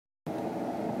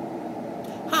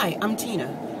Hi, I'm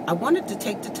Tina. I wanted to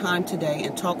take the time today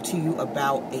and talk to you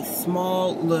about a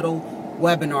small little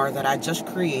webinar that I just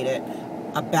created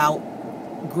about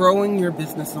growing your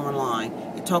business online.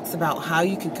 It talks about how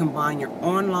you can combine your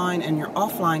online and your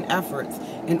offline efforts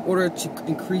in order to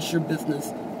increase your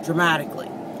business dramatically.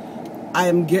 I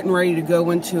am getting ready to go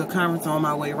into a conference on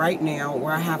my way right now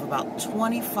where I have about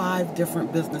 25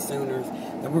 different business owners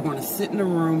that we're going to sit in a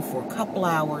room for a couple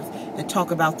hours and talk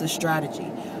about this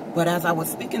strategy. But as I was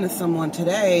speaking to someone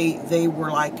today, they were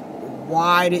like,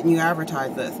 why didn't you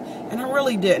advertise this? And I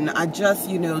really didn't. I just,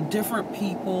 different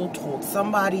people told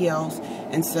somebody else,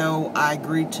 and so I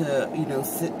agreed to,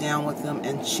 sit down with them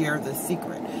and share the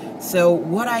secret. So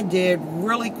what I did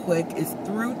really quick is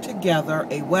threw together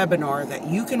a webinar that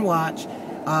you can watch.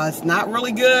 It's not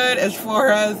really good as far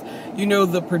as,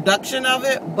 the production of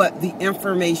it, but the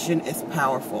information is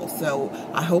powerful. So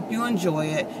I hope you enjoy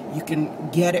it. You can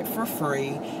get it for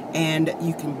free, and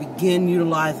you can begin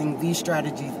utilizing these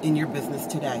strategies in your business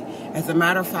today. As a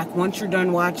matter of fact, once you're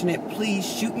done watching it, please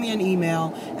shoot me an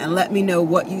email and let me know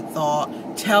what you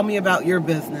thought. Tell me about your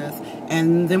business,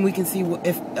 and then we can see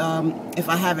if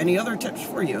I have any other tips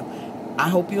for you. I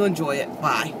hope you enjoy it.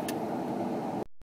 Bye.